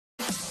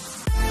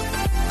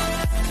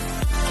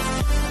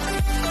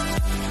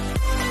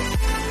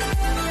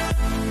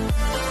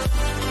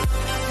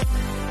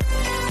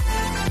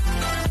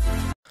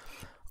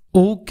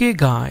Okay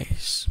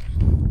guys,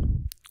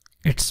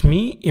 it's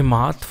me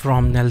Imad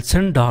from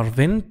Nelson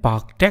Darwin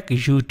Park Tech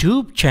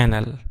YouTube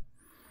channel.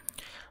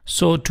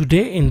 So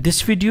today in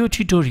this video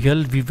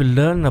tutorial we will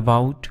learn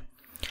about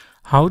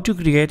how to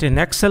create an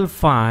Excel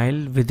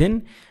file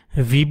within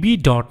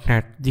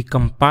VB.NET. The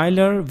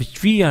compiler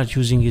which we are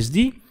using is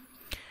the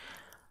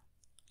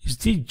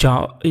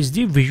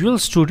Visual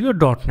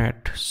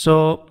Studio.NET.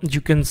 So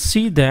you can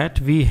see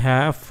that we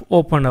have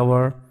opened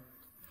our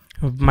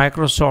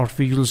Microsoft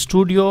Visual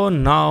Studio.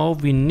 Now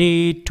we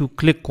need to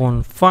click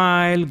on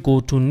File, go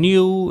to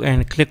New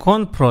and click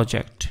on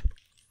Project.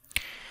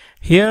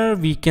 Here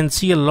we can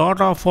see a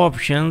lot of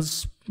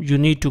options. You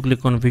need to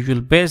click on Visual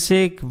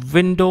Basic,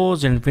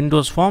 Windows and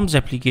Windows Forms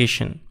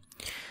application.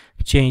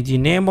 Change the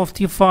name of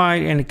the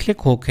file and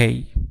click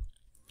OK.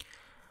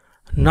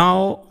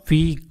 Now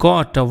we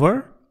got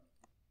our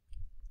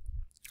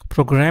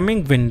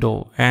programming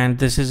window and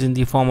this is in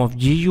the form of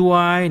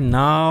GUI.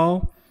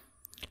 Now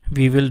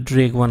we will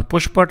drag one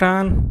push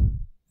button.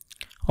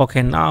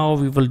 Okay, now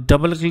we will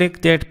double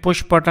click that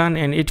push button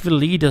and it will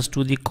lead us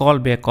to the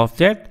callback of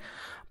that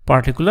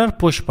particular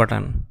push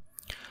button.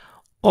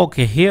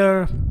 Okay,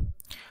 here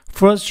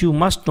first you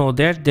must know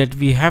that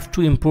we have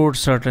to import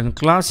certain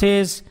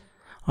classes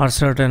or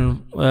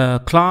certain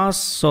class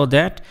so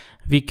that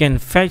we can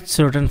fetch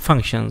certain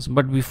functions.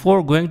 But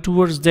before going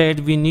towards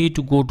that, we need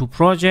to go to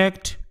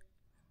project.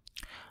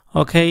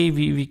 Okay,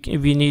 we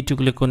need to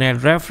click on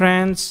add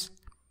reference.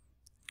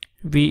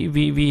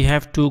 We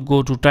have to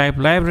go to type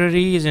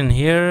libraries and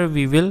here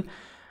we will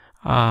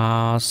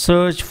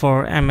search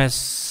for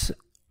MS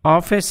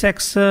Office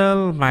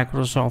Excel,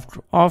 Microsoft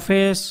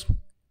Office.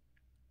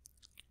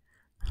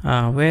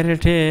 Where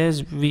it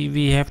is,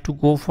 we have to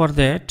go for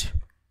that.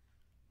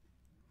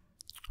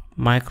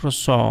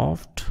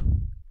 Microsoft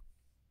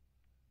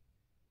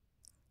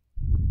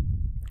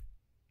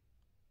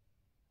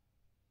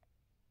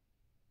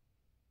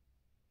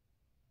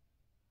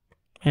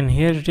and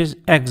here it is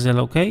Excel.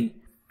 Okay,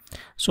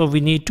 so we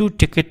need to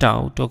tick it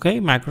out. Okay,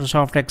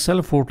 Microsoft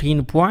Excel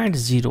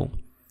 14.0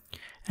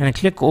 and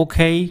click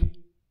OK.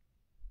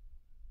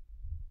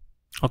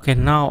 Okay,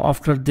 now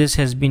after this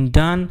has been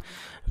done,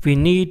 we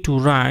need to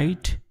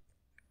write,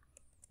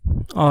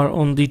 or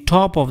on the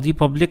top of the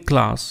public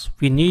class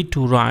we need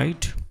to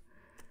write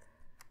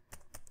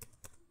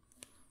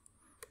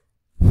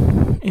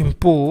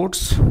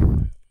imports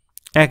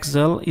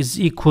Excel is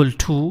equal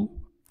to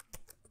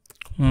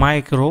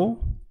Microsoft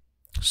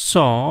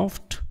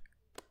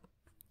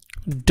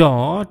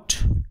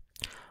dot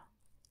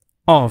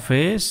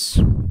office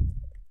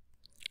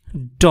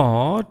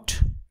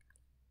dot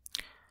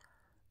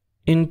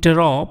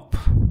interop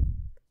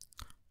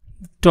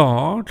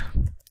dot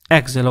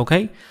Excel.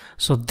 Okay,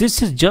 so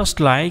this is just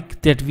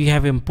like that we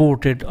have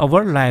imported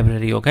our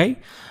library. Okay,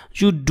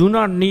 you do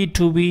not need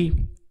to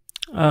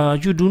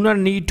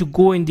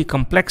go in the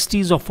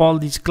complexities of all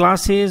these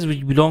classes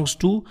which belongs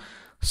to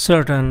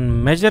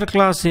certain major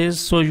classes.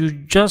 So you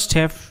just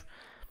have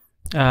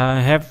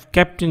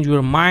kept in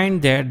your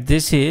mind that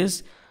this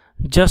is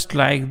just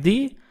like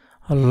the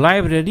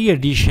library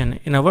addition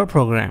in our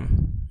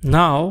program.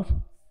 Now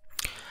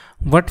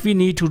what we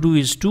need to do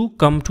is to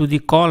come to the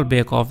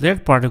callback of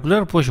that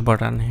particular push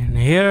button, and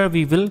here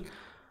we will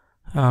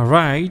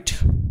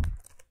write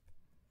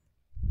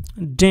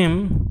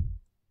dim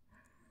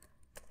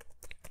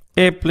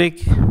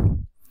applic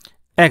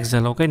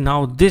Excel. Okay,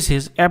 now this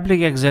is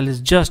applic Excel is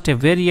just a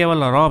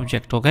variable or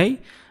object. Okay,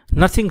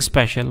 nothing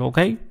special.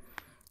 Okay,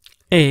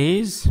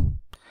 is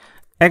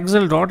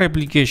Excel dot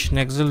application,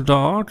 Excel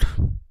dot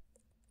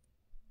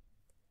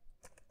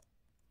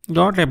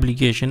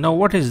application. Now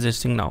what is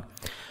this thing now?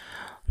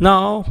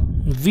 Now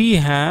we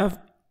have,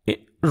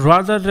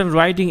 rather than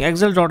writing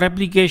Excel dot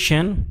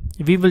application,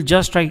 we will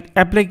just write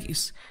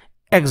applic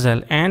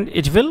Excel and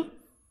it will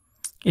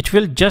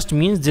just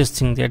means this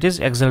thing, that is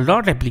Excel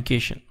dot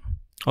application.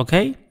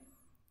 Okay,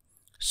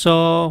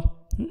 so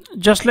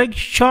just like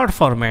short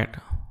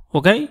format.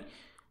 Okay,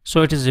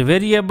 so it is a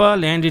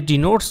variable and it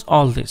denotes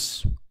all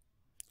this.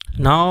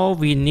 Now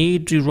we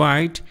need to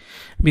write,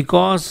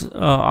 because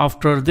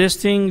after this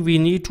thing we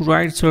need to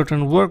write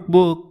certain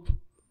workbook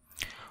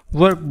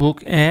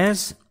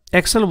as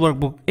Excel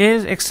workbook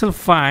is Excel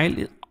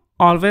file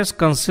always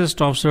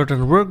consists of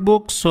certain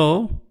workbooks.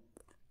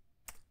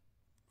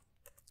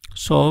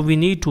 So we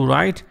need to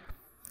write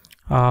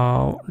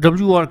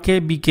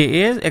WRKBK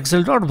is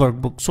Excel dot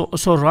workbook.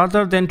 So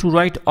rather than to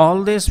write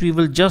all this, we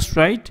will just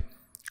write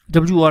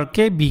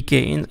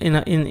WRKBK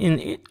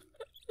in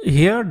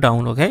here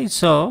down. Okay,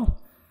 so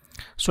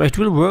it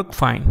will work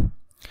fine.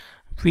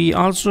 We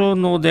also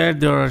know that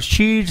there are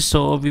sheets,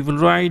 so we will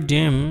write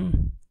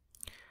dim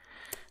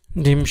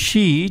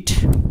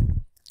sheet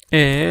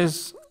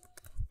is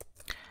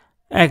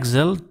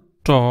Excel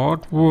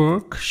dot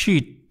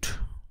worksheet.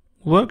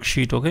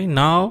 Okay,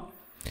 now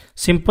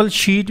simple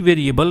sheet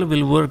variable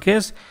will work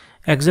as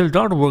Excel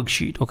dot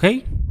worksheet.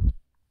 Okay,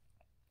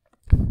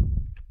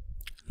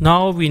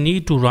 now we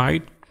need to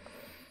write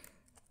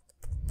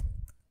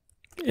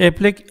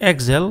applic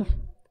Excel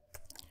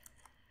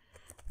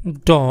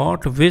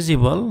dot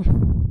visible,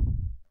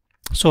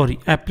 sorry,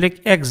 applet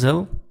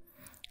excel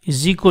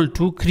is equal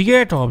to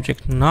create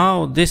object.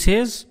 Now this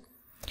is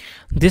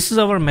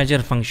our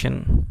measure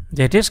function,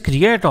 that is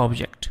create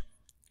object.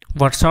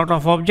 What sort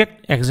of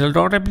object? Excel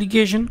dot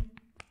application.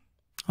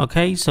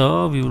 Okay,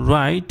 so we will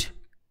write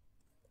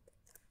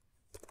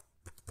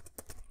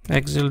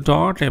excel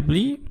dot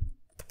application.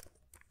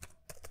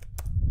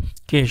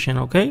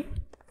 Okay,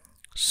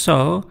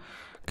 so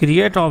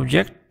create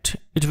object,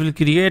 it will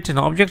create an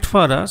object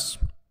for us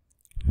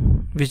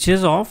which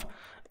is of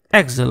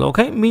Excel.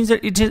 Okay, means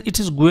that it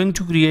is going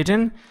to create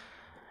an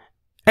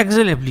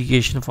Excel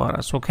application for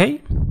us.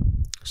 Okay,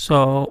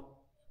 so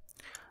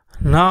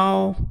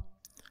now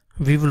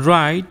we will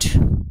write,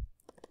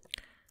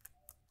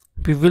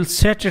 we will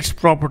set its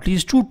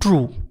properties to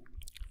true.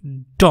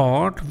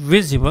 Dot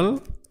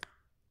visible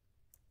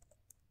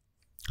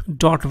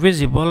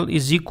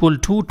is equal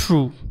to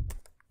true.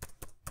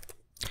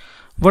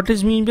 What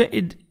is mean by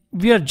it?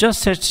 We are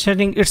just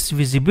setting its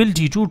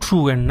visibility to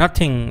true and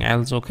nothing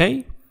else.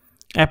 Okay,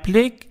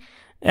 applet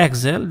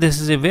excel, this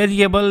is a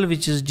variable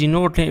which is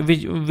denoting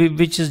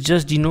which is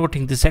just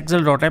denoting this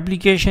excel dot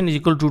application is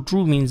equal to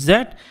true, means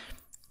that,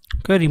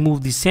 okay,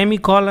 remove the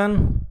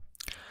semicolon.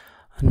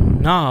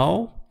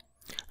 Now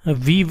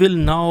we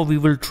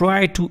will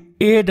try to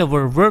add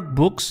our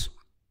workbooks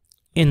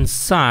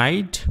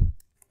inside.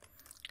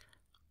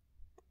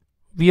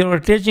 We are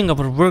attaching our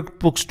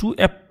workbooks to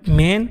a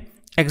main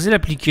Excel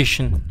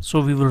application.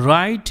 So we will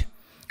write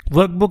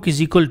workbook is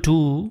equal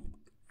to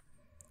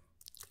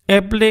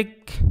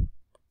applet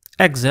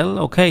excel,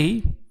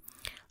 okay,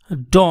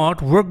 dot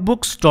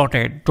workbooks dot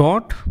add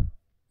dot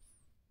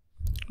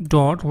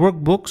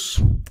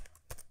workbooks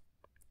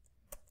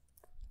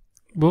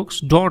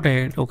dot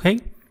add. Okay,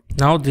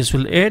 now this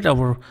will add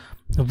our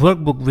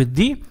workbook with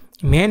the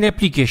main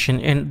application,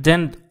 and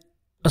then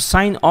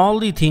assign all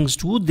the things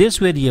to this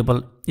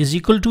variable is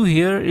equal to,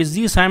 here is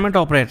the assignment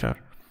operator,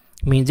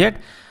 means that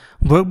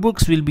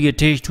workbooks will be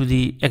attached to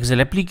the Excel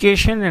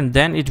application and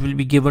then it will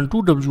be given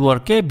to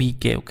WRK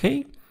BK.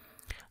 Okay,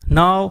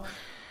 now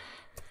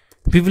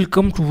we will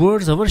come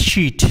towards our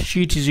sheet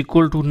is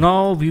equal to,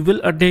 now we will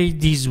attach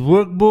these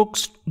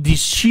workbooks,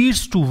 these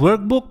sheets to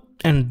workbook,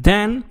 and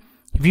then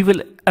we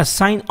will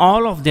assign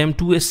all of them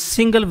to a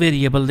single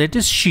variable, that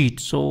is sheet.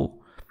 So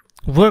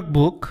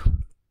workbook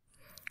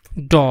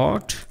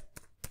dot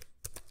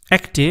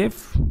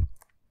active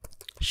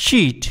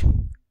sheet,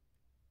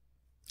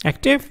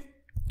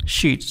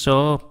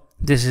 so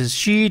this is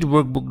sheet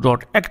workbook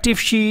dot active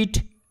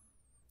sheet,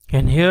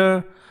 and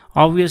here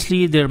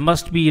obviously there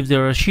must be, if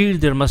there are sheets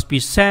there must be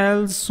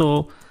cells.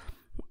 So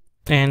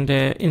and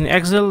in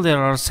Excel there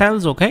are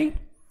cells. Okay,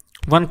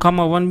 1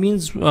 comma 1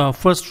 means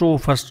first row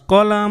first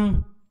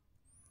column,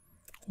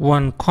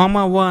 1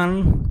 comma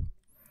 1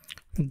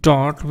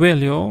 dot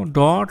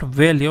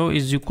value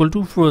is equal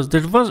to first,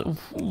 that was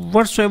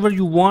whatsoever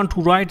you want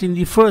to write in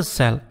the first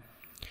cell,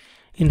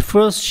 in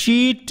first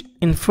sheet,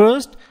 in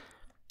first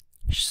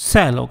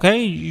cell.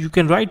 Okay, you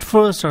can write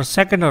first or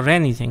second or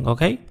anything.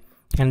 Okay,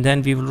 and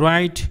then we will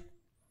write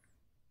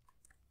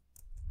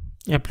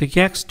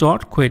applet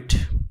dot quit,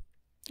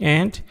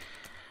 and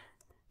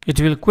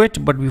it will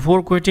quit, but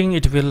before quitting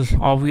it will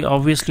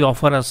obviously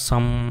offer us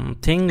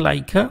something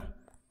like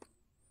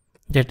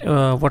that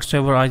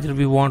whatsoever, either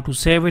we want to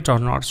save it or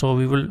not. So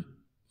we will,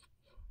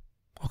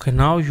 okay,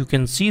 now you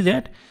can see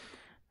that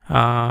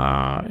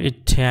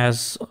it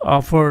has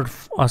offered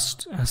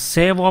us a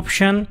save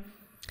option.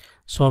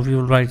 So we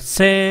will write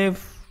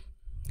save,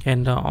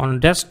 and on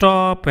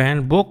desktop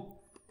and book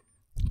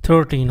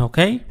 13.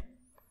 Okay,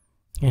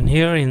 and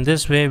here in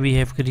this way we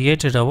have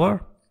created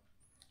our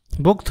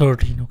book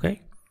 13.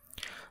 Okay,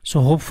 so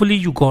hopefully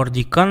you got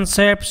the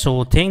concept.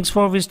 So thanks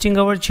for visiting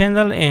our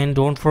channel and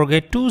don't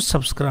forget to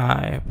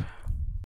subscribe.